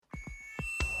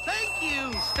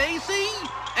Stacy,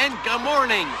 and good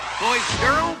morning, boys and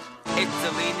girls. It's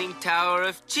the Leaning Tower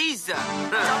of Cheesa.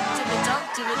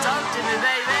 Talk to me,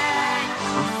 baby.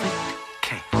 Perfect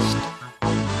cast.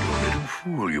 Don't let him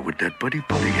fool you with that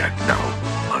buddy-buddy act now.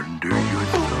 Under your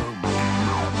thumb.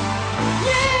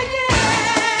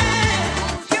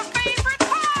 Who's your favorite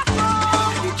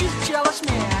papa? You're just jealous,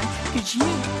 man, because you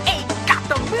ain't got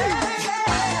the moves.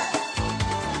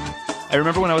 I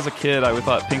remember when I was a kid, I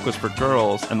thought pink was for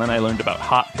girls, and then I learned about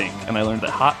hot pink, and I learned that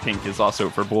hot pink is also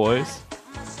for boys.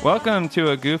 Welcome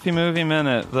to a Goofy Movie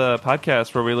Minute, the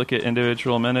podcast where we look at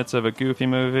individual minutes of a Goofy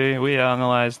movie. We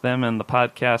analyze them in the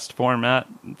podcast format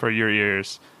for your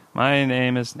ears. My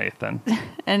name is Nathan.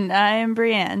 And I am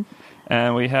Brienne.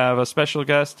 And we have a special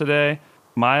guest today,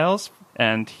 Miles,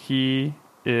 and he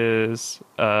is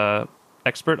an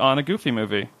expert on a Goofy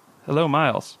movie. Hello,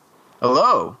 Miles.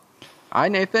 Hello. Hi,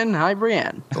 Nathan. Hi,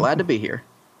 Brienne. Glad to be here.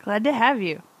 Glad to have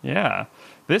you. Yeah.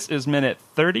 This is minute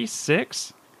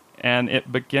 36, and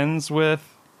it begins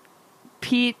with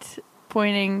Pete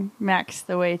pointing Max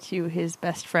the way to his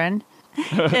best friend.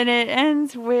 And it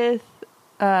ends with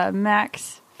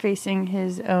Max facing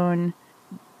his own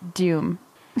doom.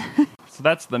 So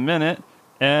that's the minute,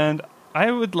 and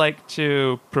I would like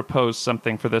to propose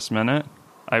something for this minute.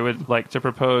 I would like to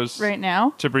propose Right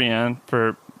now? to Brienne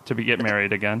to get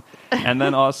married again, and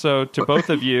then also to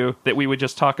both of you that we would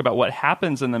just talk about what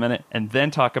happens in the minute and then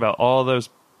talk about all those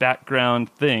background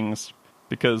things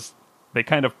because they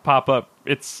kind of pop up.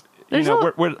 It's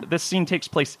where this scene takes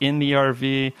place in the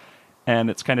RV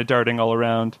and it's kind of darting all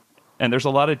around, and there's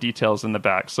a lot of details in the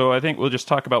back. So I think we'll just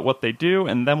talk about what they do,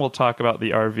 and then we'll talk about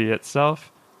the RV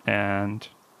itself. And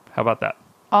how about that?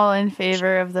 All in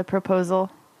favor of the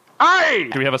proposal? Aye!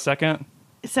 Do we have a second?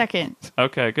 Second.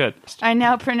 Okay, good. I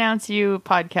now pronounce you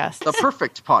podcast. The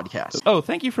perfect podcast. Oh,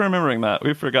 thank you for remembering that.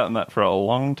 We've forgotten that for a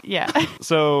long time. Yeah.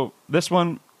 So this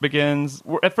one begins,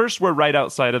 at first we're right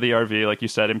outside of the RV, like you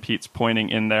said, and Pete's pointing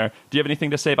in there. Do you have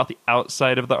anything to say about the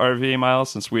outside of the RV,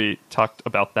 Miles, since we talked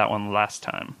about that one last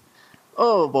time?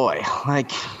 Oh, boy.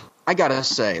 I gotta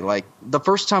say, the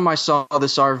first time I saw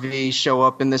this RV show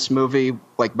up in this movie,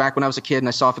 back when I was a kid and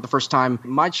I saw it for the first time,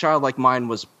 my childlike mind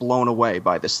was blown away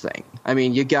by this thing. I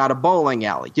mean, you got a bowling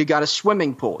alley, you got a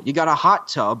swimming pool, you got a hot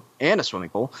tub and a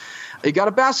swimming pool, you got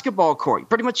a basketball court.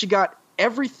 Pretty much you got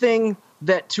everything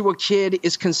that to a kid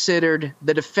is considered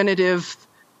the definitive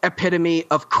epitome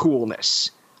of coolness.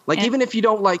 Even if you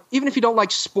don't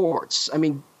like sports, I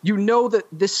mean, you know that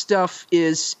this stuff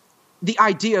is, the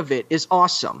idea of it is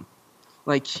awesome.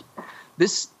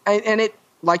 This, and it,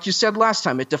 like you said last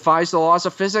time, it defies the laws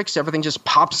of physics. Everything just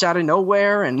pops out of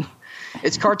nowhere, and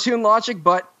it's cartoon logic,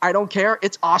 but I don't care.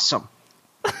 It's awesome.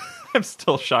 I'm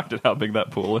still shocked at how big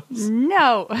that pool is.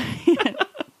 No.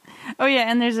 Oh, yeah,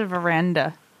 and there's a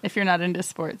veranda. If you're not into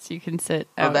sports, you can sit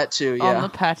out that too, yeah. on the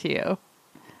patio.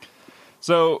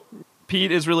 So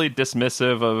Pete is really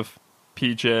dismissive of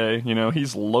PJ.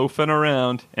 He's loafing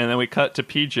around, and then we cut to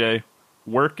PJ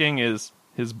working his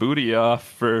booty off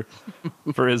for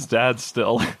his dad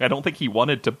still. I don't think he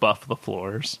wanted to buff the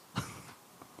floors.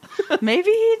 Maybe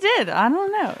he did. I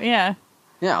don't know. Yeah.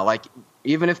 Yeah,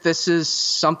 even if this is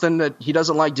something that he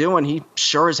doesn't like doing, he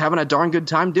sure is having a darn good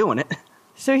time doing it.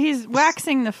 So he's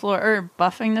waxing the floor, or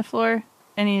buffing the floor,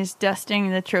 and he's dusting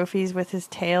the trophies with his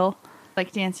tail,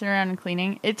 dancing around and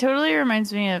cleaning. It totally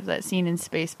reminds me of that scene in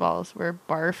Spaceballs where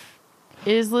Barf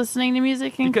is listening to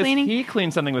music and cleaning. He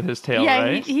cleans something with his tail, yeah,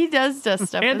 right? he does dust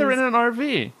stuff. And they're in an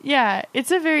RV. Yeah, it's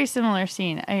a very similar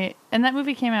scene. And that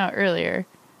movie came out earlier.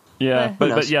 Yeah,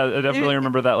 but yeah, I definitely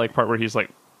remember that part where he's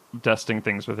dusting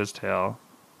things with his tail.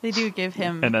 They do give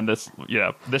him. And then this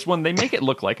one they make it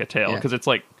look like a tail because it's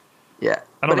yeah,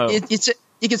 I don't know.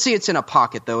 You can see it's in a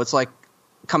pocket though. It's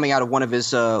coming out of one of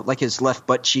his his left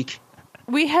butt cheek.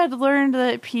 We had learned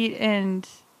that Pete and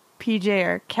PJ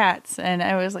are cats, and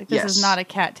I was like, this is not a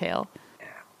cat tail.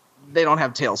 They don't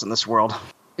have tails in this world.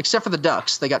 Except for the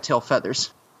ducks. They got tail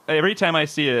feathers. Every time I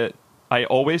see it, I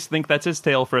always think that's his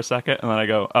tail for a second, and then I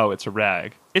go, oh, it's a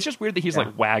rag. It's just weird that he's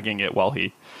wagging it while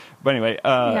he... But anyway,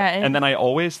 and then I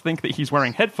always think that he's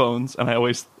wearing headphones, and I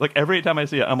always, every time I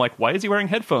see it, I'm like, why is he wearing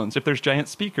headphones if there's giant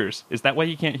speakers? Is that why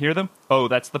he can't hear them? Oh,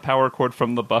 that's the power cord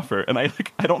from the buffer. And I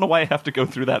don't know why I have to go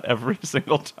through that every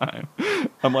single time.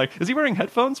 I'm like, is he wearing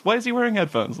headphones? Why is he wearing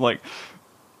headphones?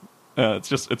 It's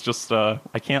just I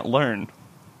can't learn.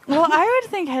 Well, I would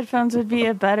think headphones would be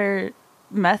a better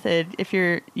method if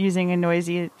you're using a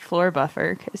noisy floor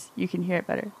buffer, because you can hear it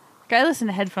better. I listen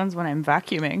to headphones when I'm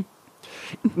vacuuming.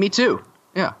 Me too.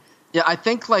 Yeah. Yeah, I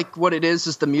think like what it is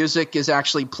the music is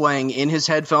actually playing in his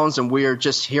headphones and we're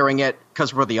just hearing it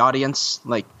because we're the audience.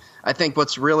 Like, I think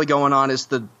what's really going on is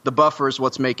the buffer is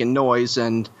what's making noise,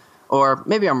 or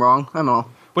maybe I'm wrong. I don't know.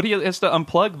 But he has to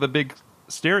unplug the big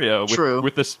stereo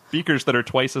with the speakers that are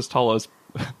twice as tall as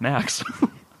Max.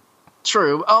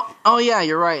 True. Oh yeah,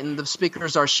 you're right. And the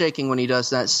speakers are shaking when he does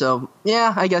that. So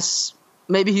yeah, I guess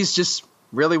maybe he's just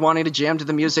really wanting to jam to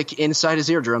the music inside his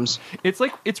eardrums. It's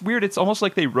weird. It's almost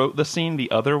like they wrote the scene the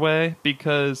other way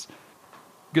because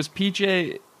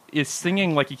PJ is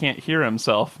singing like he can't hear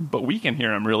himself, but we can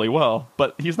hear him really well.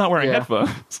 But he's not wearing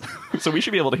headphones, so we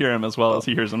should be able to hear him as well as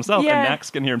he hears himself. Yeah. And Max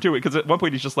can hear him too, because at one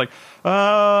point he's just like,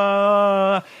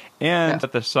 and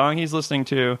the song he's listening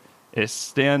to is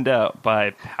 "Stand Out"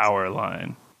 by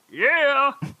Powerline.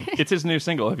 Yeah, it's his new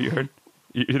single. Have you heard?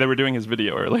 They were doing his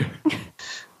video earlier.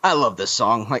 I love this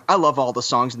song. Like, I love all the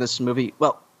songs in this movie.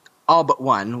 Well, all but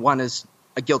one. One is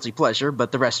a guilty pleasure,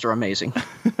 but the rest are amazing.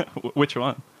 Which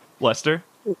one? Lester?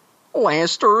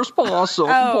 Lester's Possum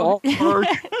Park.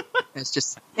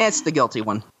 It's the guilty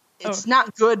one. It's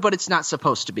not good, but it's not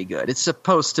supposed to be good. It's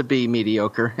supposed to be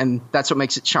mediocre, and that's what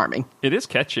makes it charming. It is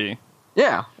catchy.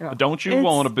 Yeah. Don't you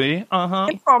want to be? Uh-huh.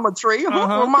 From a tree,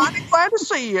 we're mighty glad to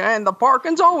see you, and the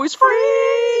parking's always free.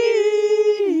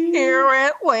 Here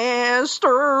at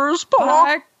Lester's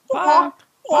Park.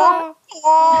 Awesome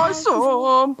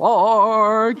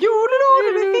Park.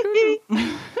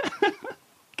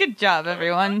 Good job,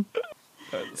 everyone.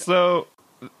 So,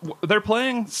 they're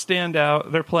playing Stand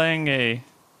Out. They're playing a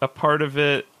part of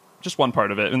it, just one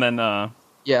part of it, and then...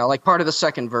 yeah, like part of the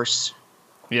second verse.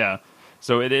 Yeah.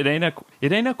 So it ain't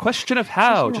a question of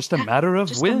how, just a matter of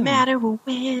when. Just a matter of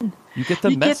when. You get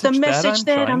the message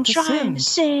that I'm trying to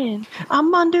send.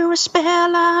 I'm under a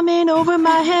spell, I'm in over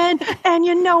my head, and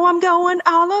you know I'm going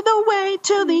all of the way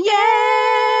to the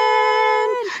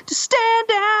end to stand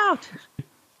out.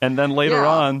 And then later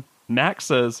on, Max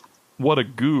says, "What a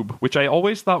goob," which I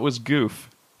always thought was goof,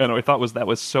 and I thought that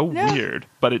was so weird,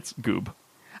 but it's goob.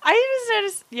 I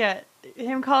just noticed,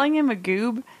 him calling him a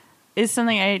goob is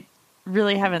something I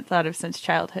really haven't thought of since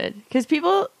childhood, because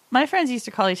my friends used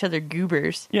to call each other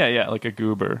goobers. Yeah, like a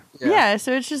goober. Yeah,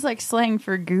 so it's just like slang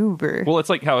for goober. Well, it's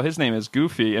like how his name is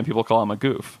Goofy, and people call him a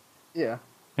goof. Yeah.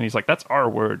 And he's like, that's our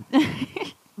word.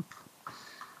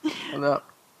 And,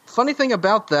 funny thing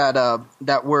about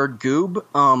that word goob,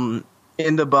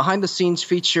 in the behind-the-scenes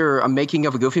feature, A Making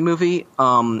of a Goofy Movie,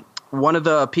 one of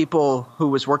the people who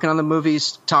was working on the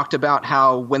movies talked about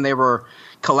how when they were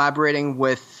collaborating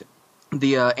with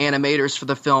the animators for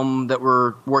the film that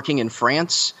were working in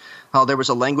France, how there was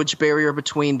a language barrier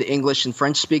between the English and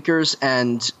French speakers,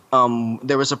 and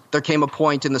there came a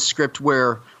point in the script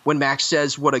where when Max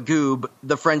says "what a goob,"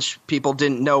 the French people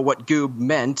didn't know what goob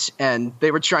meant, and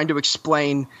they were trying to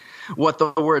explain what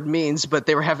the word means, but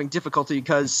they were having difficulty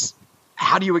because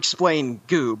how do you explain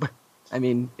goob? I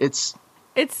mean, it's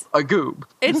a goob.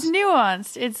 It's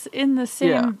nuanced. It's in the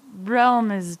same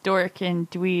realm as dork and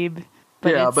dweeb.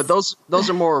 But those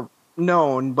are more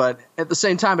known, but at the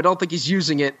same time, I don't think he's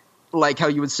using it like how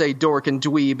you would say dork and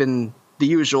dweeb in the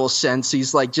usual sense.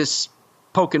 He's like just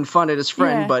poking fun at his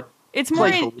friend, but it's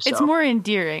more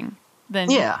endearing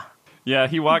than... Yeah,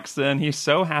 he walks in, he's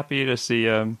so happy to see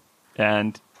him,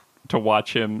 and to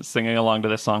watch him singing along to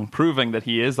this song, proving that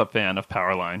he is a fan of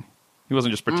Powerline. He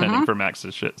wasn't just pretending for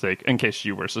Max's shit's sake, in case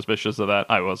you were suspicious of that.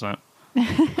 I wasn't.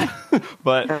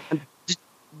 But...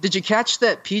 Did you catch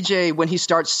that PJ, when he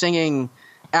starts singing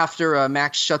after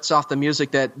Max shuts off the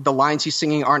music, that the lines he's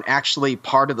singing aren't actually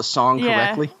part of the song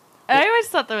correctly? I always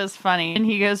thought that was funny. And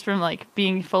he goes from like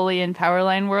being fully in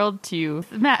Powerline world to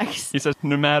Max. He says,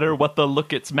 no matter what the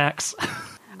look, it's Max.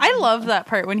 I love that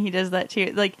part when he does that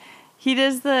too. Like, he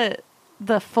does the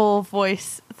full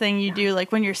voice thing you do,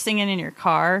 like when you're singing in your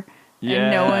car and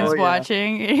no one's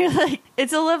watching. You're like,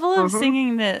 it's a level of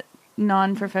singing that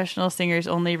non-professional singers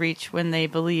only reach when they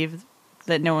believe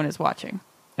that no one is watching.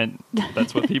 And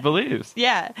that's what he believes.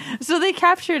 Yeah. So they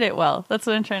captured it well. That's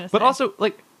what I'm trying to say. But also,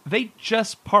 like, they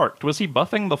just parked. Was he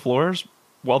buffing the floors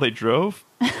while they drove?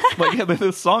 Like,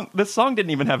 this song didn't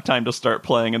even have time to start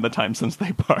playing in the time since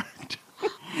they parked.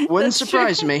 Wouldn't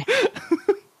surprise me.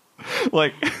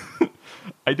 Like,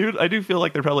 I do feel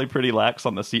like they're probably pretty lax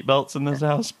on the seatbelts in this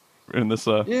house, in this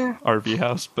RV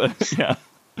house. But yeah,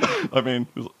 I mean...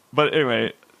 But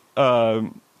anyway,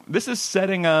 this is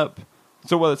setting up...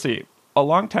 So, well, let's see. A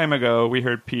long time ago, we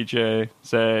heard PJ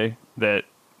say that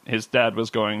his dad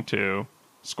was going to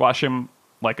squash him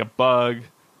like a bug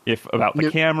about the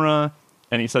camera,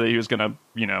 and he said that he was going to,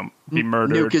 be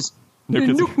murdered.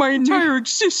 Nuke my entire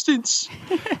existence.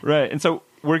 Right, and so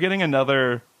we're getting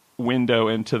another window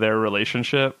into their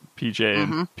relationship, PJ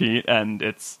and Pete, and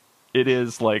it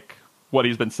is like what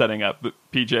he's been setting up.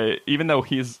 PJ, even though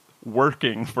he's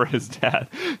working for his dad,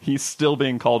 he's still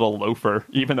being called a loafer,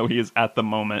 even though he is at the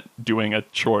moment doing a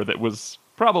chore that was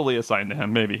probably assigned to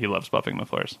him. Maybe he loves buffing the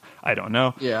floors. I don't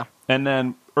know. Yeah. And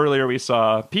then earlier we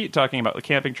saw Pete talking about the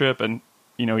camping trip, and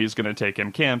he's going to take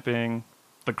him camping,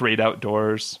 the great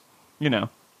outdoors.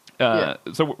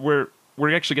 So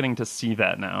we're actually getting to see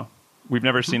that now. We've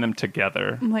never seen them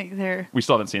together. We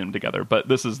still haven't seen them together, but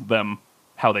this is them,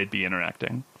 how they'd be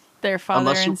interacting. Their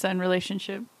father and son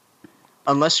relationship.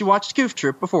 Unless you watched Goof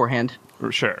Troop beforehand.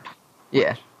 For sure.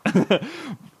 Yeah.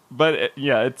 But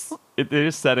it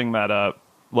is setting that up,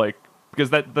 like, because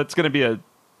that's going to be a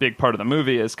big part of the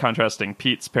movie, is contrasting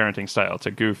Pete's parenting style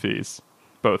to Goofy's.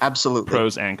 Both absolutely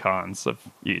pros and cons of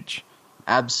each.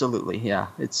 Absolutely, yeah.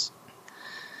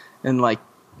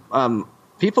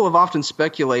 People have often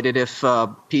speculated if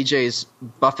PJ's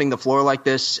buffing the floor like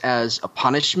this as a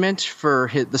punishment for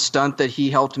the stunt that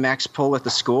he helped Max pull at the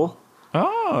school.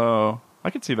 Oh, I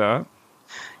could see that.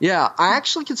 Yeah, I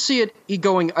actually could see it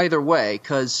going either way,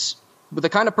 because with the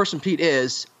kind of person Pete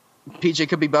is, PJ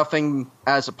could be buffing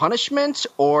as a punishment,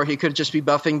 or he could just be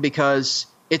buffing because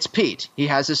it's Pete. He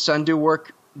has his son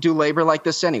do labor like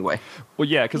this anyway. Well,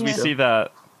 yeah, because we see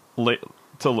that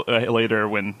later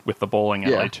with the bowling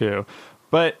alley too.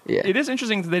 But it is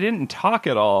interesting that they didn't talk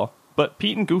at all. But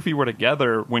Pete and Goofy were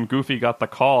together when Goofy got the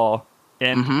call,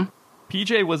 and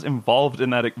PJ was involved in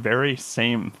that very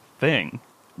same thing.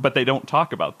 But they don't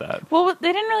talk about that. Well,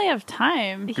 they didn't really have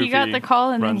time. He got the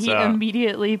call, and then he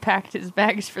immediately packed his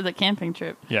bags for the camping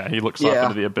trip. Yeah, he looks off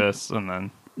into the abyss, and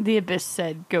then the abyss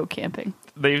said, "Go camping."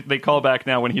 They call back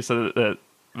now when he said that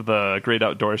the great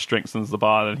outdoors strengthens the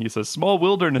bond, and he says, "Small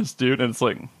wilderness, dude." And it's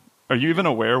like, are you even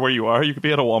aware where you are? You could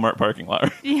be at a Walmart parking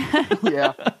lot. Yeah.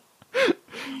 Yeah.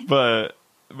 But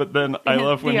then I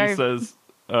love when he says,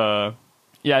 "I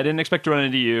didn't expect to run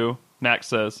into you." Max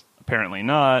says, "Apparently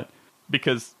not."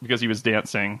 Because he was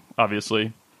dancing,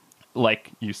 obviously,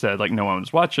 like you said, like no one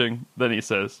was watching. Then he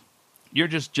says, "You're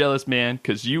just jealous, man,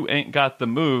 because you ain't got the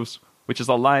moves," which is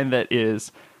a line that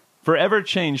is forever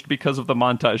changed because of the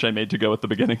montage I made to go at the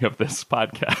beginning of this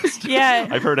podcast. Yeah.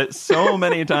 I've heard it so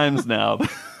many times now.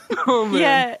 Oh, man.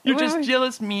 Yeah. You're just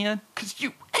jealous, man, because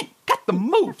you ain't got the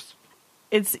moves.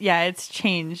 It's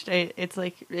changed. It's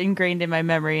like ingrained in my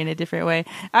memory in a different way.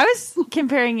 I was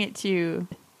comparing it to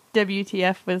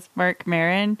WTF with Mark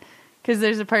Maron, because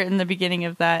there's a part in the beginning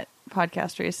of that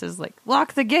podcast where he says, like,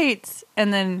 "Lock the gates,"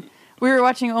 and then we were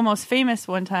watching Almost Famous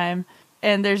one time,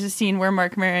 and there's a scene where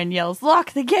Mark Maron yells,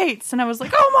 "Lock the gates," and I was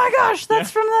like, "Oh my gosh,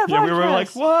 that's from that podcast." Yeah, we were like,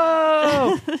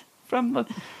 "Whoa!" From the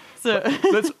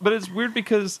but it's weird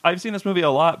because I've seen this movie a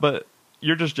lot, but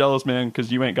 "You're just jealous, man,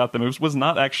 because you ain't got the moves" was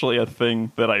not actually a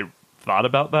thing that I thought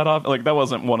about that often. Like, that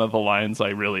wasn't one of the lines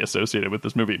I really associated with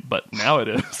this movie, but now it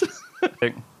is.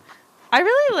 I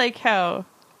really like how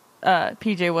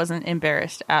PJ wasn't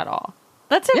embarrassed at all.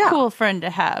 That's a cool friend to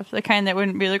have. The kind that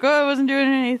wouldn't be like, "Oh, I wasn't doing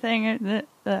anything."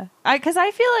 Because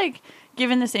I feel like,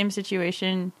 given the same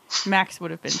situation, Max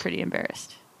would have been pretty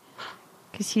embarrassed.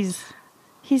 Because he's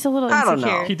a little insecure. I don't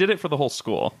know. He did it for the whole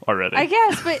school already. I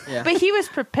guess, but he was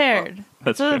prepared.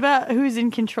 That's it's about who's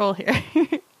in control here.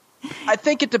 I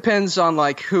think it depends on,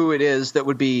 like, who it is that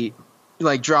would be,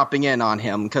 like, dropping in on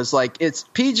him, because, like, it's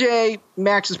PJ,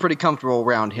 Max is pretty comfortable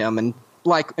around him, and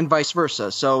vice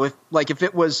versa. So if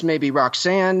it was maybe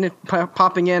Roxanne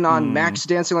popping in on Max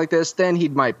dancing like this, then he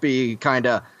might be kind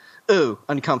of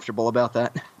uncomfortable about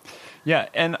that. Yeah,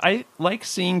 and I like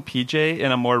seeing PJ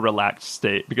in a more relaxed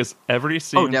state, because every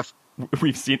scene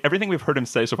we've seen, everything we've heard him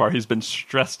say so far, he's been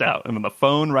stressed out, and then the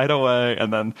phone right away,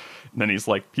 and then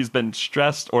he's been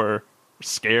stressed or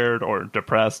scared or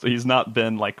depressed. He's not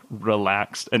been, like,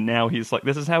 relaxed, and now he's like,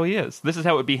 this is how he is. This is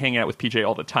how it would be hanging out with PJ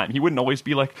all the time. He wouldn't always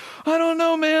be like, "I don't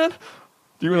know, man.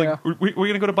 You were like, we're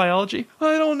gonna go to biology?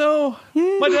 I don't know.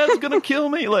 My dad's gonna kill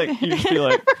me." Like, you'd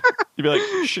be like,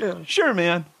 sure,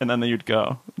 man. And then you'd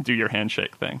go do your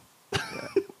handshake thing.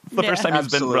 The first time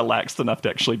he's been relaxed enough to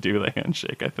actually do the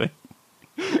handshake, I think.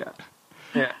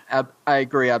 Yeah, I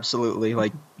agree, absolutely.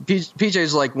 Like,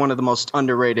 PJ's like one of the most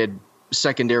underrated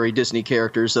secondary Disney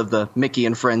characters of the Mickey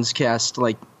and Friends cast.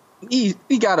 Like, you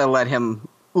gotta let him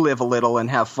live a little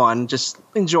and have fun. Just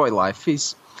enjoy life.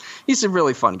 He's a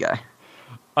really fun guy.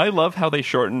 I love how they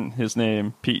shorten his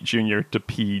name, Pete Jr., to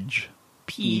Peej.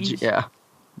 Peej. Yeah.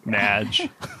 Madge.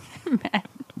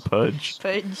 Pudge.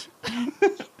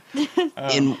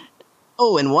 In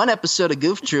one episode of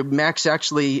Goof Troop, Max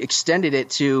actually extended it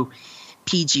to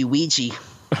PG Ouija.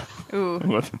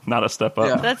 Ooh. Not a step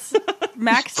up. Yeah.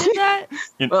 Max did that?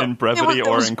 In brevity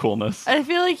or in coolness? I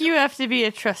feel like you have to be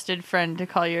a trusted friend to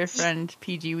call your friend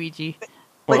PG Ouija.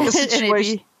 Like the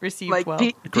situation, received like well.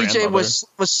 PJ was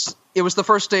it was the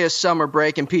first day of summer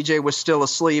break, and PJ was still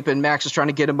asleep, and Max was trying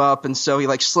to get him up, and so he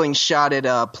like slingshotted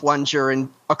a plunger and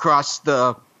across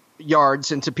the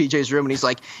yards into PJ's room, and he's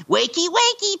like, "Wakey,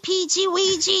 wakey, PG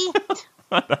Ouija."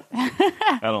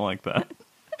 I don't like that.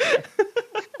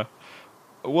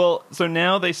 Well, so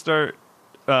now they start.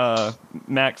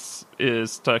 Max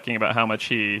is talking about how much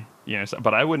he,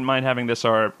 but I wouldn't mind having this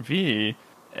RV,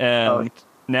 and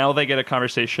now they get a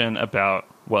conversation about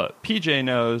what PJ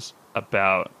knows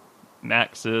about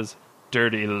Max's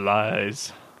dirty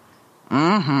lies.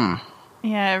 Mm-hmm.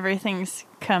 Yeah, everything's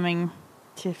coming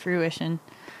to fruition.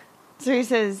 So he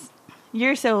says,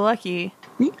 "You're so lucky."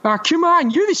 Oh, come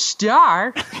on, you're the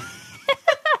star.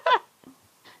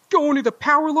 Going to the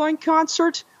Powerline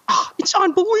concert? Oh, it's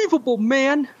unbelievable,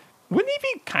 man. Wouldn't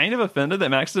he be kind of offended that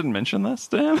Max didn't mention this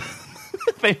to him?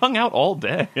 They hung out all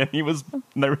day, and there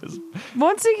was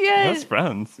once again best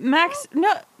friends. Max,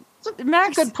 That's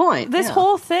a good point. This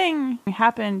whole thing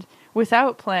happened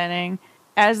without planning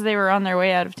as they were on their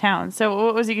way out of town. So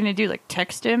what was he going to do? Like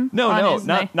text him? No,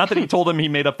 not that he told him he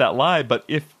made up that lie, but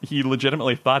if he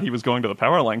legitimately thought he was going to the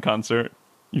Powerline concert,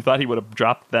 you thought he would have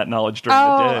dropped that knowledge during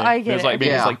the day. I get it. Maybe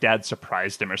it was like dad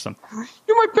surprised him or something.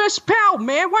 You're my best pal,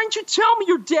 man. Why didn't you tell me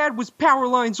your dad was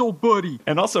Powerline's old buddy?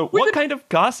 And also, what kind of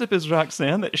gossip is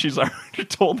Roxanne that she's already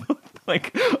told?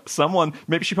 Like someone,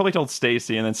 maybe she probably told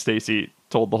Stacy, and then Stacy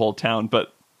told the whole town.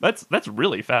 But that's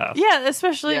really fast. Yeah,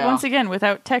 especially once again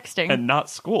without texting and not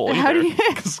school either. How do you?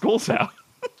 Because school's out.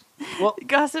 Well,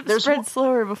 gossip spreads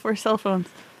slower before cell phones.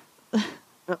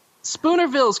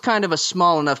 Spoonerville's kind of a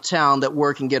small enough town that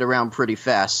word can get around pretty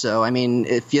fast. So, I mean,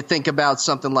 if you think about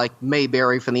something like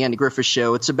Mayberry from the Andy Griffith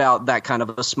Show, it's about that kind of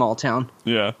a small town.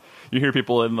 Yeah. You hear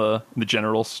people in the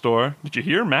general store. Did you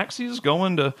hear Maxie's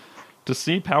going to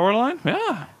see Powerline?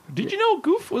 Yeah. Did you know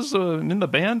Goof was in the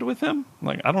band with him?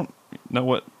 Like, I don't know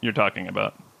what you're talking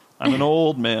about. I'm an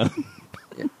old man.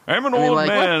 I'm an old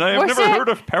man. I have never heard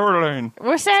of Powerline.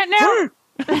 What's that now?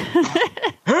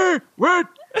 Hey, what?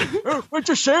 What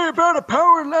you say about a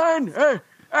power line?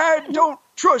 I don't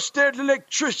trust that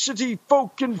electricity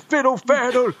fucking fiddle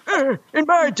faddle. In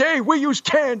my day, we used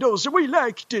candles and we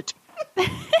liked it.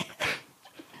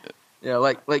 Yeah,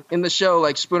 like in the show,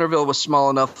 like Spoonerville was small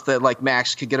enough that like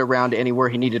Max could get around to anywhere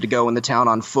he needed to go in the town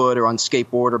on foot or on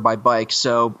skateboard or by bike.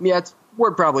 So yeah,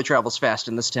 word probably travels fast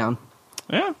in this town.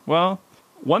 Yeah, well,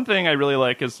 one thing I really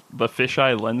like is the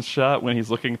fisheye lens shot when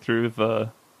he's looking through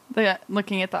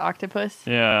looking at the octopus.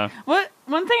 Yeah.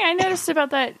 One thing I noticed about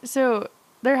that, so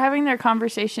they're having their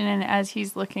conversation, and as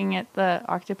he's looking at the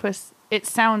octopus, it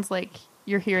sounds like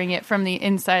you're hearing it from the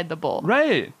inside the bowl.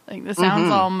 Right. Like the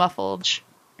sound's all muffled.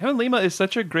 Kevin Lima is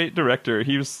such a great director.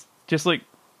 He was just like,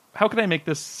 how can I make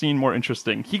this scene more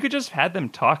interesting? He could just had them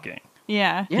talking.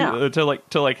 Yeah.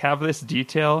 To have this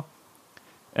detail,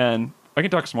 and I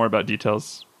can talk some more about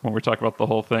details when we talk about the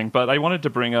whole thing, but I wanted to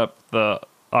bring up the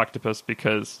octopus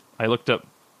because I looked up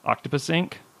octopus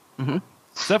ink. Mm-hmm.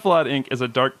 Cephalod ink is a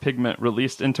dark pigment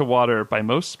released into water by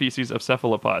most species of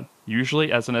cephalopod,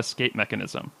 usually as an escape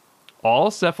mechanism.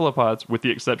 All cephalopods, with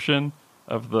the exception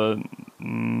of the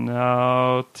Nautidae,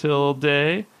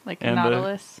 like a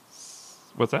nautilus.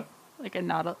 What's that? Like a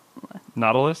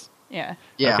Nautilus? Yeah.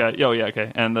 Yeah. Okay. Oh, yeah. Okay.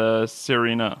 And the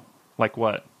Sirena, like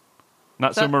what?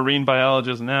 Not so marine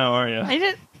biologist now, are you?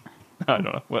 I don't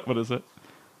know. What is it?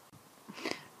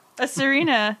 A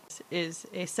Sirena is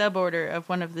a suborder of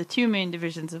one of the two main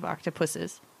divisions of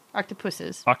octopuses.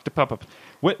 Octopus.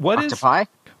 What Octopi? is?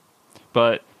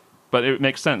 But it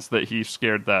makes sense that he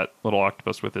scared that little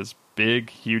octopus with his big,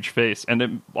 huge face, and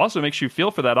it also makes you feel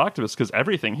for that octopus because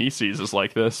everything he sees is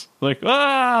like this, like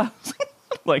ah.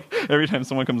 Like every time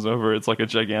someone comes over, it's like a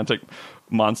gigantic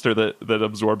monster that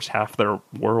absorbs half their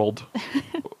world.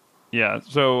 Yeah.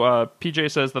 So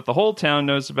PJ says that the whole town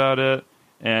knows about it.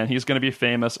 And he's going to be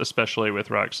famous, especially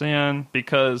with Roxanne,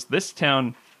 because this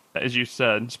town, as you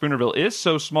said, Spoonerville, is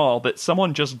so small that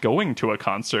someone just going to a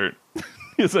concert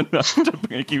is enough to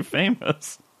make you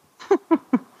famous.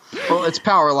 Well, it's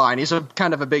Powerline. He's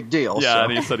kind of a big deal. Yeah, so.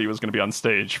 And he said he was going to be on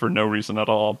stage for no reason at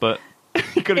all, but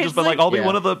he could have just been like, I'll be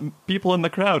one of the people in the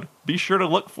crowd. Be sure to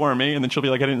look for me. And then she'll be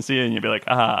like, I didn't see it. And you'll be like,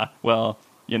 well,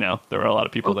 there were a lot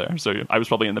of people there. So I was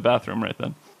probably in the bathroom right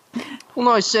then. Well,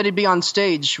 no, I said he'd be on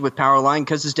stage with Powerline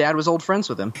because his dad was old friends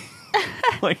with him.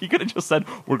 Like, he could have just said,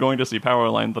 we're going to see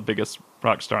Powerline, the biggest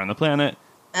rock star on the planet.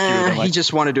 He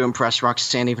just wanted to impress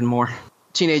Roxanne even more.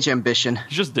 Teenage ambition.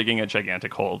 He's just digging a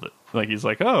gigantic hole. Like, he's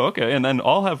like, oh, okay. And then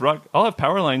I'll have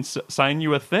Powerline sign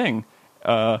you a thing.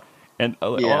 And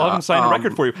I'll have him sign a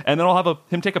record for you. And then I'll have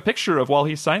him take a picture of while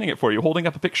he's signing it for you, holding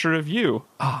up a picture of you.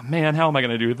 Oh, man, how am I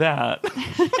going to do that?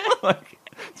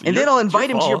 And then I'll invite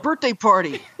him to your birthday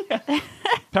party.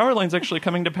 Powerline's actually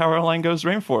coming to Powerline Goes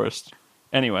Rainforest.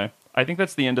 Anyway, I think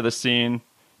that's the end of the scene.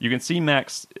 You can see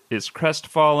Max is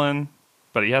crestfallen,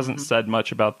 but he hasn't said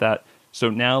much about that. So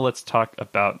now let's talk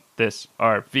about this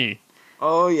RV.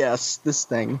 Oh, yes, this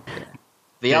thing.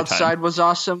 The outside was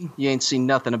awesome. You ain't seen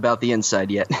nothing about the inside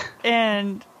yet.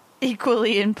 And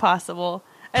equally impossible.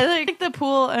 I like the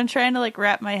pool. I'm trying to like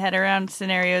wrap my head around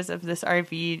scenarios of this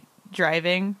RV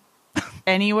driving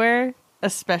anywhere,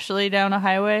 especially down a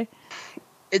highway.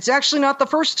 It's actually not the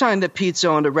first time that Pete's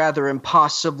owned a rather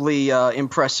impossibly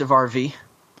impressive RV.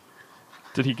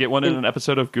 Did he get one in an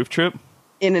episode of Goof Troop?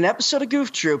 In an episode of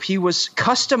Goof Troop, he was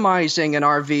customizing an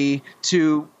RV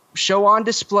to show on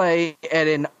display at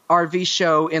an RV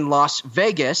show in Las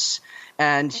Vegas,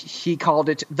 and he called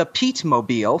it the Pete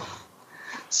Mobile.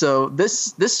 So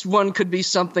this one could be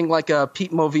something like a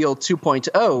Pete Mobile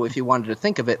 2.0 if you wanted to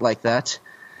think of it like that.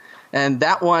 And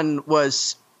that one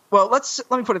was, well, let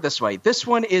me put it this way. This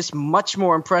one is much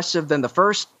more impressive than the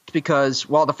first because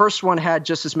while the first one had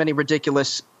just as many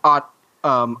ridiculous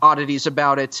oddities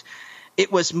about it,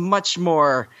 it was much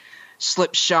more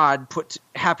slipshod,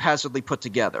 haphazardly put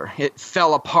together. It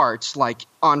fell apart like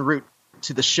en route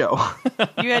to the show.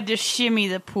 You had to shimmy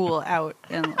the pool out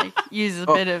and like use a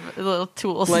bit of little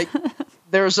tools. Like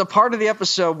there's a part of the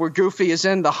episode where Goofy is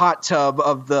in the hot tub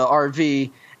of the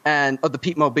RV and of the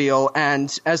Pete Mobile,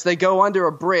 and as they go under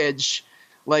a bridge,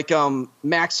 like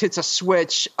Max hits a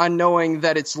switch, unknowing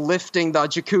that it's lifting the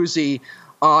jacuzzi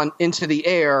on into the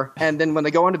air, and then when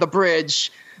they go under the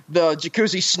bridge, the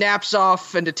jacuzzi snaps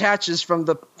off and detaches from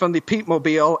the Pete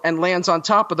Mobile and lands on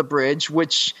top of the bridge,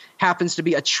 which happens to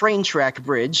be a train track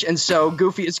bridge. And so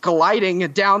Goofy is gliding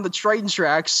down the train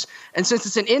tracks. And since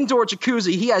it's an indoor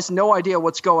jacuzzi, he has no idea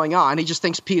what's going on. He just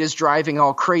thinks Pete is driving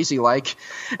all crazy like.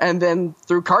 And then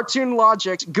through cartoon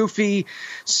logic, Goofy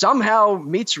somehow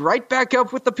meets right back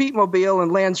up with the Pete Mobile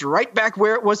and lands right back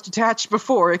where it was detached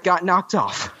before it got knocked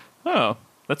off. Oh,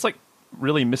 that's like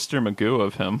really Mr. Magoo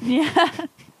of him. Yeah.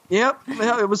 Yep,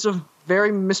 it was a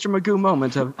very Mr. Magoo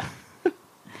moment.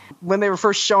 When they were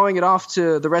first showing it off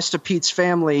to the rest of Pete's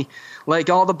family, like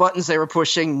all the buttons they were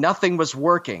pushing, nothing was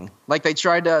working. Like they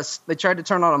tried to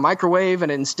turn on a microwave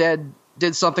and instead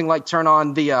did something like turn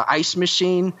on the ice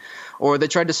machine, or they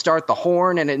tried to start the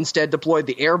horn and it instead deployed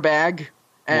the airbag.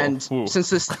 And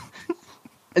since this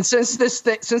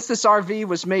RV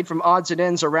was made from odds and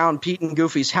ends around Pete and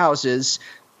Goofy's houses,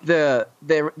 they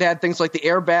had things like the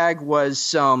airbag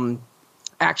was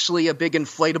actually a big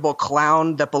inflatable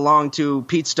clown that belonged to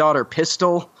Pete's daughter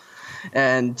Pistol,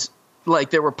 and like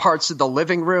there were parts of the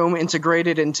living room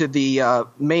integrated into the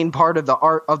main part of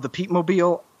the Pete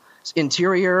Mobile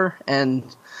interior,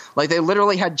 and like they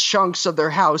literally had chunks of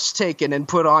their house taken and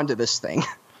put onto this thing.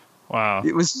 Wow,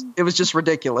 it was just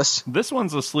ridiculous. This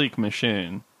one's a sleek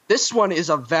machine. This one is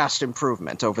a vast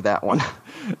improvement over that one.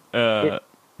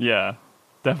 Yeah.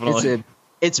 Definitely.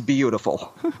 It's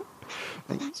beautiful.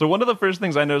 So one of the first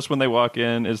things I noticed when they walk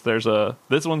in is this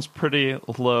one's pretty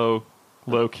low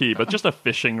key, but just a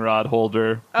fishing rod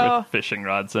holder with fishing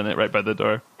rods in it right by the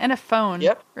door. And a phone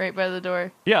right by the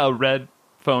door. Yeah, a red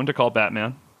phone to call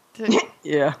Batman.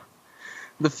 Yeah.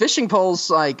 The fishing poles,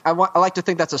 like I like to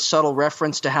think that's a subtle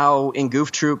reference to how in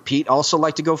Goof Troop Pete also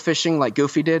liked to go fishing like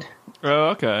Goofy did. Oh,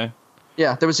 okay.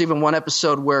 Yeah, there was even one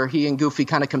episode where he and Goofy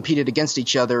kind of competed against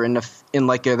each other in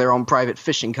their own private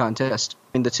fishing contest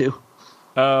in the two.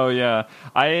 Oh yeah,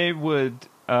 I would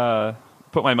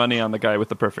put my money on the guy with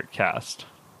the perfect cast.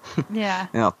 Yeah.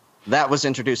 Yeah, that was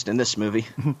introduced in this movie.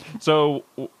 So,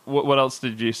 what else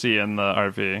did you see in the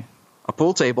RV? A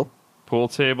pool table. Pool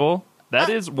table. That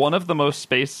is one of the most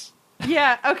space.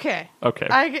 Yeah. Okay. Okay.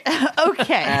 Okay.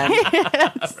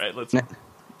 All right. Let's.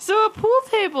 So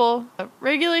a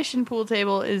regulation pool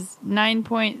table is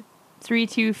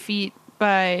 9.32 feet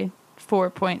by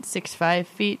 4.65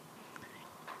 feet.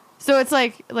 So it's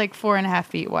like 4.5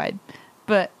 feet wide.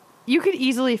 But you could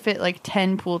easily fit like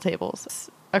 10 pool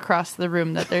tables across the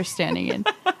room that they're standing in.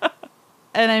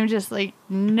 And I'm just like,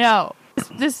 no.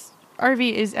 This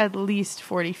RV is at least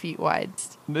 40 feet wide.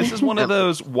 This is one of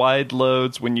those wide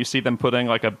loads when you see them putting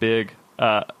like a big,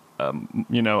 a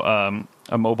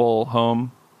mobile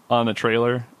home on a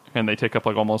trailer, and they take up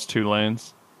like almost 2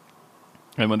 lanes.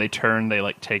 And when they turn, they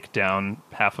like take down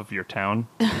half of your town.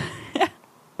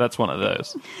 That's one of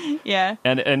those. Yeah.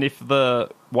 And if the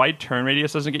wide turn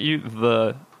radius doesn't get you,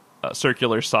 the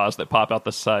circular saws that pop out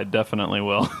the side definitely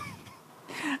will.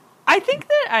 I think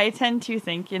that I tend to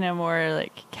think in a more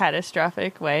like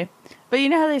catastrophic way. But you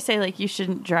know how they say like you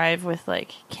shouldn't drive with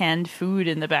like canned food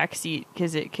in the back seat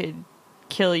because it could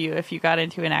kill you if you got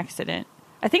into an accident.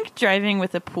 I think driving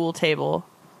with a pool table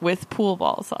with pool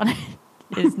balls on it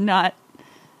is not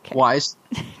wise.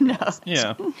 No.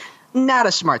 Yeah. Not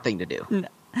a smart thing to do.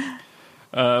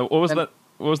 No. What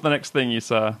was the next thing you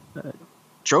saw?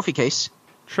 Trophy case.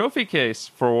 Trophy case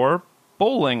for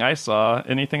bowling. I saw.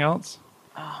 Anything else?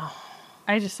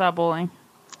 I just saw bowling.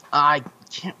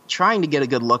 Trying to get a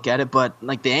good look at it, but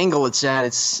like the angle it's at,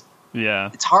 it's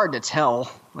hard to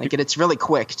tell. Like it's really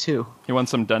quick too. He won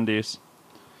some Dundies.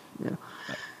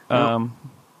 Yeah.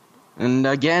 And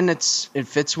again, it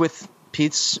fits with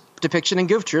Pete's depiction in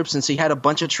Goof Troop since he had a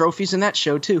bunch of trophies in that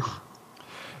show too.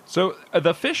 So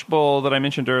the fishbowl that I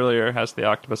mentioned earlier has the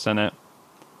octopus in it.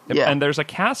 Yeah. And there's a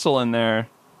castle in there.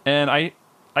 And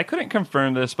I couldn't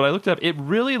confirm this, but I looked up. It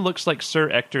really looks like Sir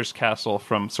Ector's castle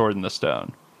from Sword in the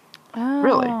Stone. Oh.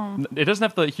 Really? It doesn't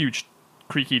have the huge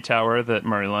creaky tower that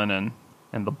Merlin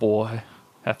and the boy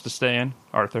have to stay in,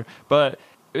 Arthur. But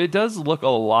it does look a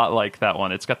lot like that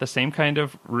one. It's got the same kind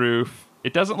of roof.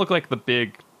 It doesn't look like the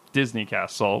big Disney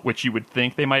castle, which you would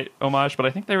think they might homage, but I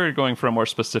think they were going for a more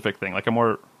specific thing, like a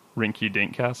more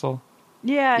rinky-dink castle.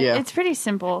 Yeah, it's pretty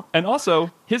simple. And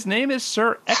also, his name is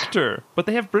Sir Ector, but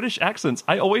they have British accents.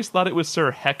 I always thought it was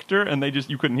Sir Hector, and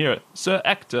you couldn't hear it. Sir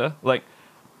Ector, like...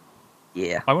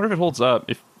 Yeah. I wonder if it holds up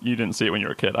if you didn't see it when you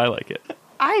were a kid. I like it.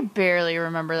 I barely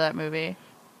remember that movie.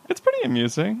 It's pretty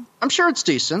amusing. I'm sure it's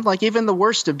decent. Like, even the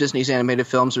worst of Disney's animated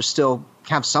films are still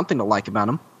have something to like about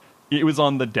them. It was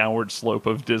on the downward slope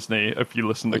of Disney. If you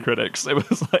listen to critics, it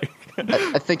was like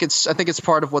I think it's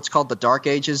part of what's called the dark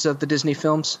ages of the Disney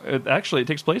films. It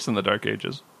takes place in the dark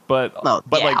ages, but but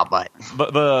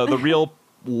the real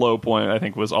low point I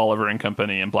think was Oliver and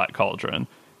Company and Black Cauldron.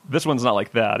 This one's not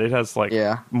like that. It has like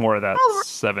more of that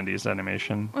 70s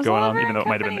animation going on, even though it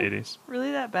might have been the 80s.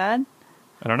 Really that bad?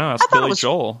 I don't know. It's Billy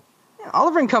Joel. Yeah,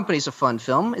 Oliver and Company's a fun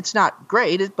film. It's not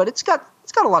great, but it's got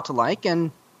a lot to like,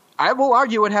 and I will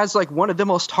argue it has like one of the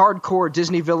most hardcore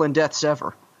Disney villain deaths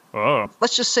ever. Oh.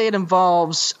 Let's just say it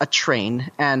involves a train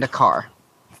and a car.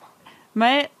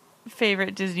 My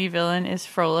favorite Disney villain is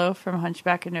Frollo from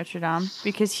Hunchback of Notre Dame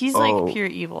because he's like pure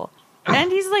evil.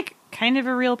 And he's like kind of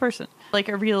a real person, like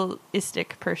a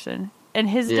realistic person. And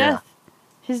his death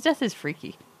is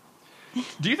freaky.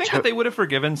 Do you think that they would have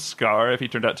forgiven Scar if he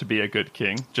turned out to be a good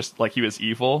king? Just like he was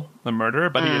evil, the murderer,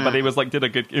 but he was like did a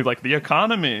good like the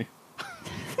economy.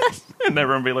 And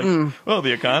everyone be like, "Well,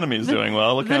 the economy's doing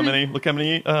well. Look how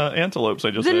many antelopes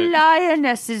I just ate." The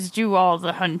lionesses do all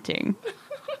the hunting.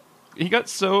 He got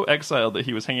so exiled that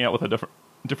he was hanging out with a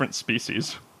different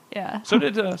species. Yeah. So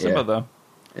did Simba, though.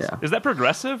 Yeah. Is that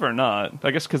progressive or not?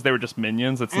 I guess because they were just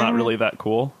minions, it's not really that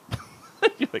cool.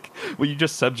 You're like, well, you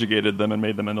just subjugated them and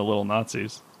made them into little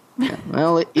Nazis. Yeah.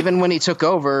 Well, even when he took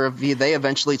over, they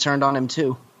eventually turned on him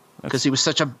too. Because he was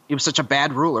such a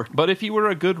bad ruler. But if he were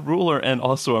a good ruler and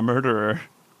also a murderer,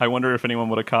 I wonder if anyone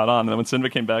would have caught on. And then when Simba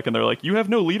came back and they're like, "You have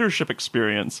no leadership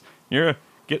experience.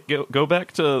 Go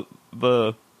back to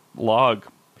the log,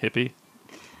 hippie."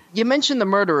 You mentioned the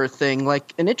murderer thing.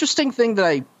 Like, an interesting thing that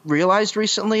I realized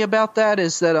recently about that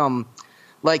is that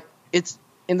like it's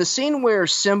in the scene where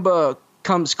Simba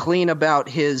comes clean about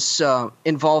his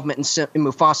involvement in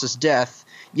Mufasa's death.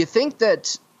 You think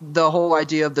that the whole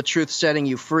idea of the truth setting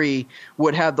you free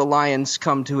would have the lions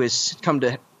come to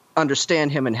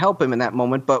understand him and help him in that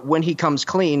moment, but when he comes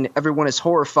clean, everyone is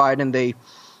horrified and they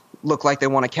look like they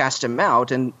want to cast him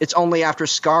out, and it's only after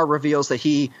Scar reveals that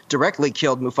he directly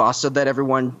killed Mufasa that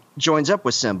everyone joins up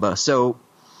with Simba. So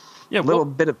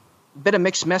bit of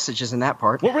mixed messages in that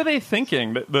part. What were they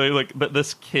thinking? That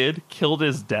this kid killed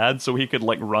his dad so he could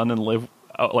like run and live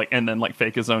and then like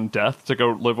fake his own death to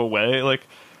go live away, like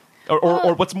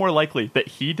Or what's more likely, that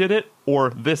he did it, or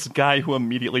this guy who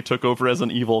immediately took over as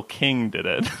an evil king did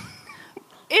it?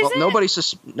 Nobody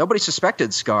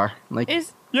suspected Scar.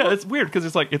 It's weird because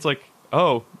it's like,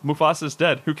 oh, Mufasa's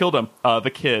dead. Who killed him?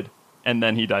 The kid, and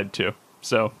then he died too.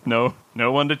 So no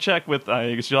one to check with.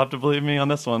 I guess you'll have to believe me on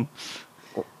this one.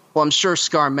 Well, I'm sure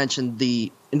Scar mentioned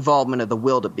the involvement of the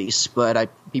wildebeest, but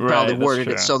he probably worded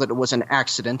it so that it was an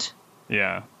accident.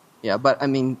 Yeah. Yeah, but I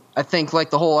mean, I think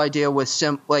like the whole idea with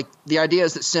the idea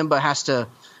is that Simba has to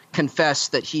confess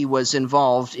that he was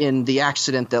involved in the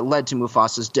accident that led to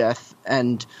Mufasa's death,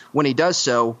 and when he does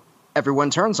so,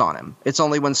 everyone turns on him. It's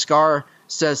only when Scar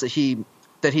says that he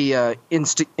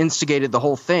instigated the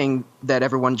whole thing that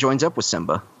everyone joins up with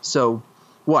Simba. So,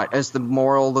 what? As the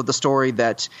moral of the story,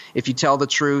 that if you tell the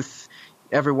truth,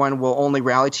 everyone will only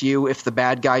rally to you if the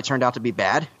bad guy turned out to be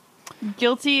bad?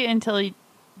 Guilty until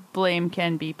blame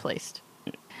can be placed.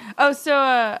 Oh, so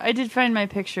I did find my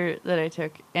picture that I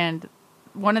took, and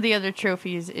one of the other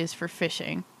trophies is for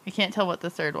fishing. I can't tell what the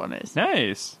third one is.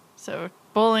 Nice. So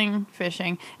bowling,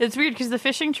 fishing. It's weird because the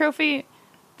fishing trophy,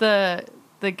 the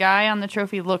guy on the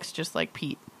trophy looks just like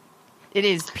Pete. It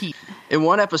is Pete. In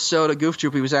one episode, a Goof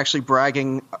Troop, he was actually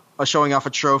bragging, showing off a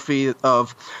trophy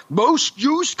of most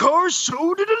used cars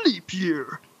sold in a leap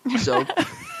year. So,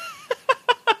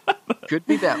 could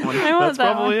be that one. That's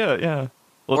probably it, yeah.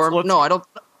 No, I don't.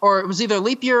 Or it was either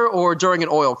leap year or during an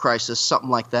oil crisis, something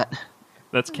like that.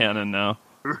 That's canon now.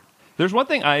 There's one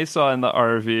thing I saw in the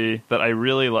RV that I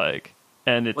really like,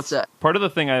 and it's What's that? Part of the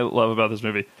thing I love about this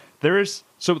movie. There's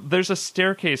a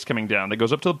staircase coming down that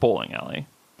goes up to the bowling alley,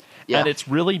 and it's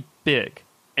really big.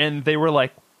 And they were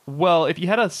like, well, if you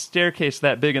had a staircase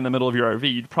that big in the middle of your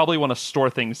RV, you'd probably want to store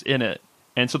things in it.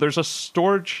 And so there's a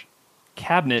storage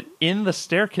cabinet in the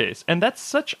staircase, and that's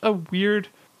such a weird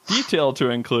detail to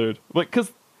include.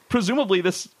 Because presumably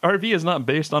this RV is not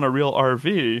based on a real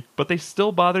RV, but they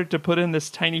still bothered to put in this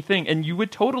tiny thing. And you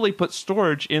would totally put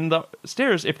storage in the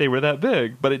stairs if they were that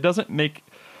big, but it doesn't make...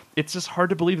 It's just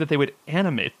hard to believe that they would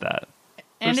animate that.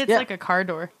 And it's like a car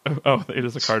door. Oh, it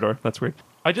is a car door. That's weird.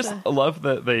 I just love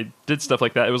that they did stuff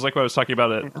like that. It was like what I was talking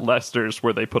about at Lester's,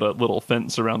 where they put a little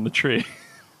fence around the tree.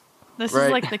 This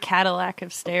is like the Cadillac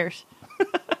of stairs.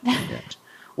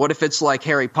 What if it's like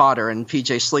Harry Potter and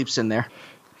PJ sleeps in there?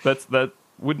 That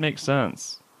would make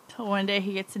sense. Till one day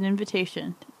he gets an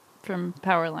invitation from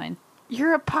Powerline.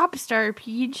 You're a pop star,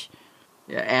 Peej.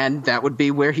 Yeah, and that would be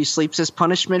where he sleeps as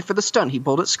punishment for the stunt he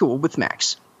pulled at school with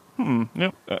Max.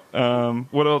 Yep.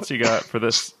 What else you got for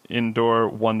this indoor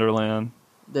wonderland?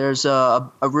 There's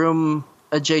a room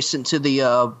adjacent to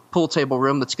the pool table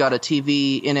room that's got a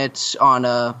TV in it on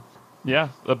a... Yeah,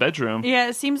 a bedroom. Yeah,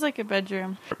 it seems like a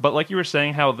bedroom. But like you were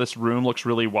saying, how this room looks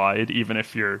really wide, even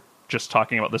if you're just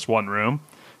talking about this one room.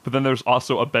 But then there's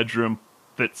also a bedroom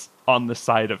that's on the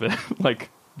side of it. Like,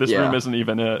 this room isn't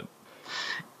even it.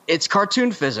 It's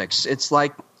cartoon physics. It's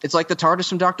like the TARDIS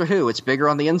from Doctor Who. It's bigger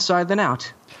on the inside than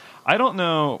out. I don't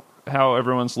know how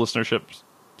everyone's listenership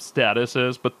status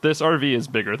is, but this RV is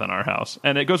bigger than our house.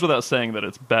 And it goes without saying that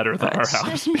it's better than our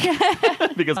house.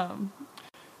 Because,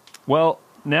 well,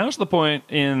 now's the point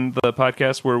in the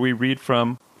podcast where we read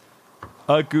from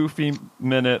A Goofy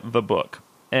Minute, the book.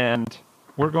 And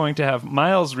we're going to have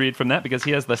Miles read from that because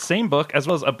he has the same book as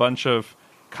well as a bunch of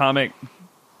comic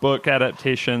book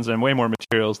adaptations and way more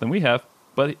materials than we have.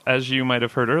 But as you might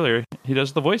have heard earlier, he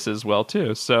does the voices well,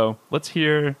 too. So let's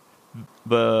hear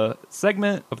the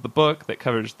segment of the book that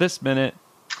covers this minute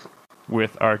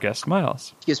with our guest,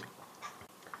 Miles. Excuse me.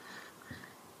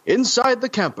 Inside the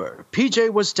camper,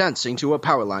 PJ was dancing to a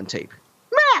Powerline tape.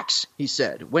 Max, he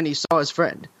said when he saw his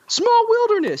friend. Small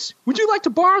wilderness, would you like to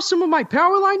borrow some of my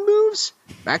Powerline moves?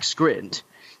 Max grinned.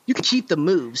 You can keep the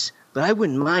moves, but I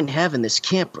wouldn't mind having this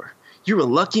camper. You're a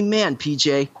lucky man,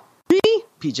 PJ. Me?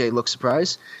 PJ looked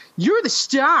surprised. You're the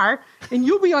star, and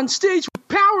you'll be on stage with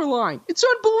Powerline. It's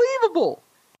unbelievable.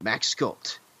 Max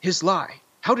gulped. His lie.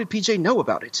 How did PJ know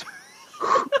about it?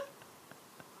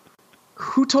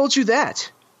 Who told you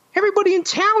that? Everybody in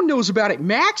town knows about it,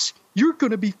 Max. You're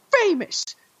going to be famous.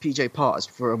 PJ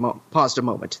paused a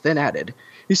moment, then added,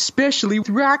 especially with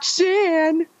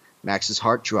Roxanne. Max's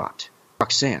heart dropped.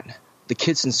 Roxanne, the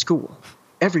kids in school,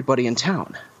 everybody in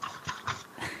town.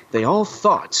 They all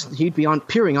thought he'd be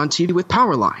appearing on TV with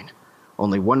Powerline.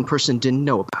 Only one person didn't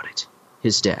know about it.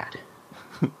 His dad.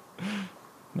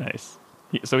 Nice.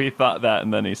 So he thought that,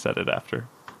 and then he said it after.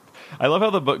 I love how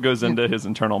the book goes into his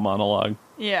internal monologue.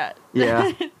 Yeah.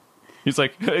 Yeah. He's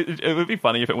like, it would be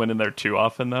funny if it went in there too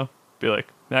often, though. Be like,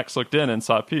 Max looked in and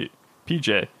saw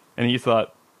PJ, and he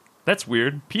thought, that's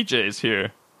weird, PJ's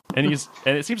here. And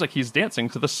it seems like he's dancing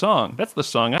to the song. That's the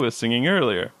song I was singing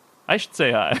earlier. I should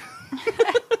say hi.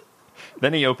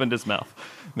 Then he opened his mouth.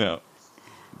 No.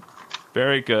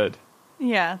 Very good.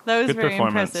 Yeah, that was good very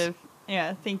impressive.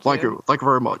 Yeah, thank you. Thank you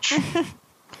very much.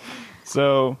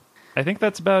 So, I think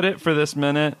that's about it for this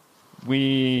minute.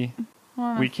 We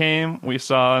came, we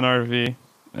saw an RV,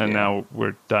 and now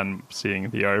we're done seeing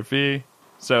the RV.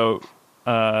 So,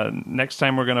 next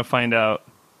time we're going to find out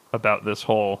about this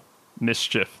whole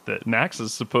mischief that Max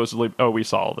is supposedly... Oh, we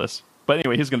saw all this. But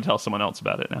anyway, he's going to tell someone else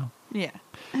about it now. Yeah.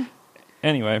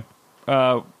 Anyway,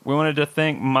 we wanted to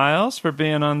thank Miles for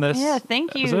being on this. Yeah,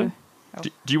 thank you. Episode.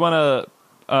 Do you want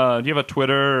to... do you have a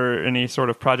Twitter or any sort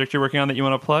of project you're working on that you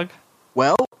want to plug?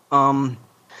 Well,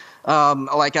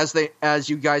 like as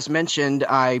you guys mentioned,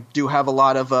 I do have a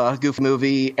lot of Goof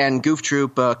Movie and Goof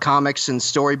Troop comics and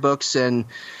storybooks, and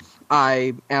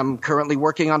I am currently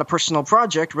working on a personal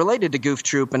project related to Goof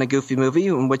Troop and a Goofy movie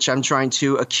in which I'm trying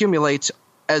to accumulate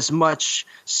as much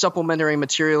supplementary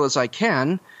material as I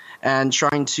can and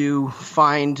trying to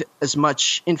find as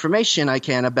much information I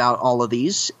can about all of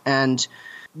these. And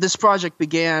this project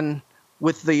began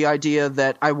with the idea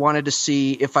that I wanted to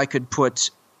see if I could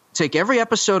take every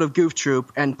episode of Goof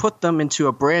Troop and put them into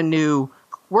a brand new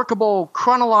workable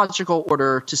chronological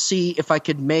order to see if I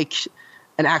could make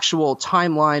an actual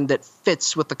timeline that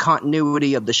fits with the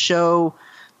continuity of the show,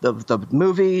 the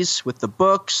movies, with the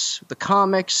books, the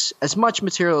comics, as much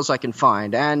material as I can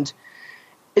find. And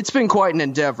it's been quite an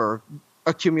endeavor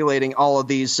accumulating all of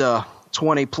these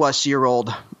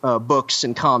 20-plus-year-old books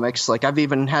and comics. Like, I've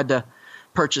even had to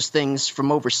purchase things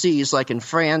from overseas, like in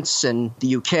France and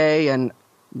the UK,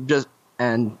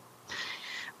 and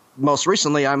most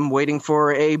recently I'm waiting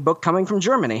for a book coming from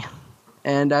Germany.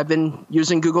 And I've been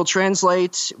using Google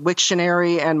Translate,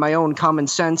 Wiktionary, and my own common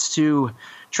sense to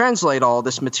translate all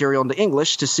this material into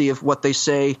English to see if what they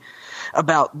say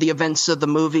about the events of the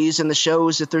movies and the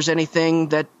shows, if there's anything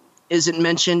that isn't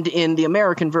mentioned in the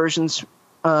American versions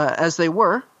as they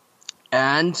were.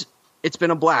 And it's been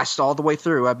a blast all the way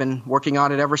through. I've been working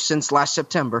on it ever since last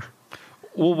September.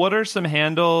 Well, what are some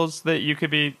handles that you could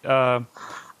be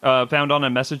found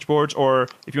on message boards, or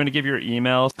if you want to give your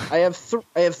emails? I have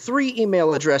 3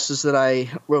 email addresses that I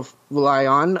rely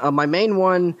on. My main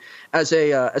one, as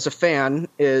a fan,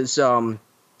 is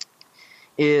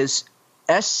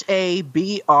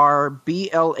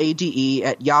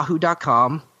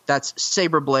sabrblade@yahoo.com. That's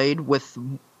Saberblade with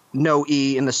no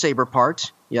E in the saber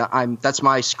part. Yeah, that's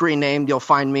my screen name. You'll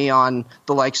find me on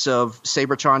the likes of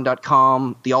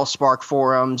Sabertron.com, the Allspark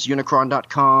forums,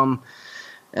 Unicron.com,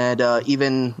 and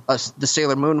even the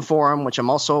Sailor Moon forum, which I'm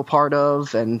also a part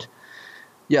of. And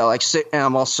yeah,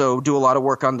 I'm also do a lot of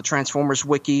work on the Transformers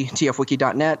wiki,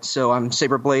 tfwiki.net, so I'm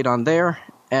Saberblade on there.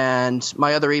 And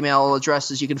my other email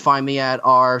addresses you can find me at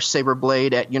are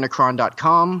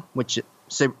saberblade@unicron.com, which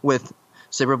with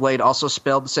Saberblade also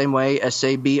spelled the same way,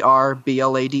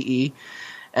 SABRBLADE.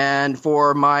 And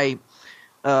for my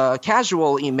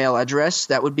casual email address,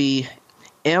 that would be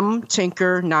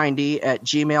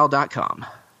mtinker90@gmail.com.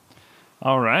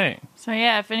 All right. So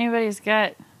yeah, if anybody's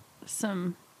got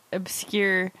some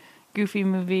obscure Goofy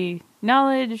movie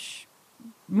knowledge,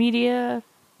 media,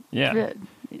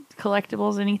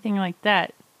 collectibles, anything like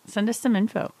that, send us some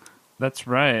info. That's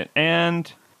right.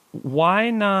 And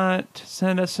why not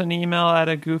send us an email at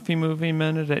a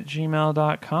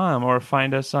goofymovieminute@gmail.com or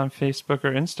find us on Facebook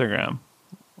or Instagram?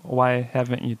 Why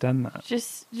haven't you done that?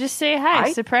 Just say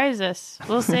hi. Surprise us.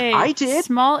 We'll say, I did.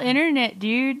 Small internet,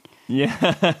 dude.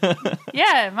 Yeah.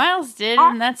 Yeah, Miles did,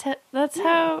 and that's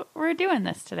how we're doing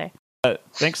this today.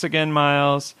 Thanks again,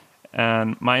 Miles.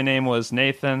 And my name was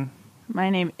Nathan. My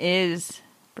name is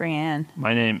Brianne.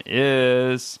 My name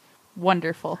is...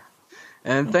 Wonderful.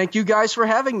 And thank you guys for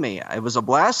having me. It was a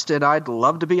blast, and I'd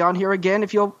love to be on here again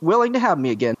if you're willing to have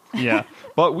me again. Yeah.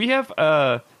 But we have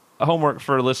a homework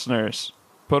for listeners.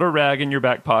 Put a rag in your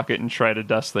back pocket and try to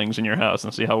dust things in your house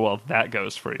and see how well that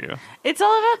goes for you. It's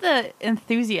all about the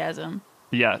enthusiasm.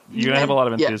 Yeah, you're going to have a lot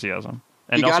of enthusiasm.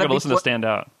 And you also got to listen to Stand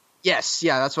Out. Yes,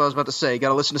 yeah, that's what I was about to say. You got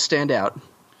to listen to Stand Out.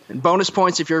 And bonus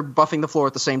points if you're buffing the floor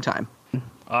at the same time.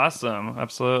 Awesome,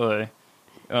 absolutely.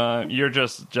 You're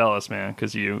just jealous, man,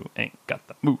 because you ain't got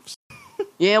the moves.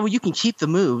 Yeah, well, you can keep the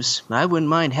moves. I wouldn't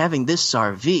mind having this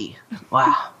RV.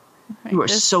 Wow. You are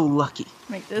so lucky.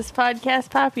 Make this podcast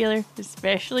popular,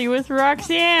 especially with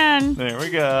Roxanne. There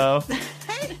we go.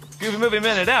 Goofy Movie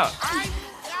Minute out.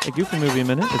 A Goofy Movie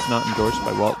Minute is not endorsed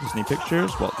by Walt Disney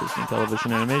Pictures, Walt Disney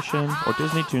Television Animation, or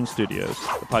Disney Toon Studios.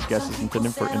 The podcast is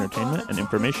intended for entertainment and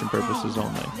information purposes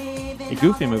only. A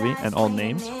Goofy Movie and all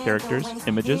names, characters,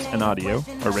 images, and audio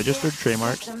are registered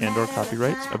trademarks and/or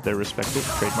copyrights of their respective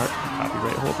trademark and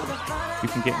copyright holders. You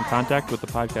can get in contact with the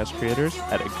podcast creators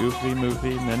at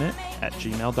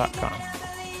agoofymovieminute@gmail.com.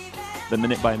 The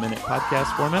minute-by-minute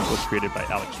podcast format was created by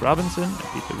Alex Robinson and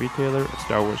Pete the Retailer at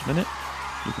Star Wars Minute.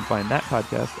 You can find that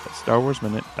podcast at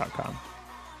starwarsminute.com.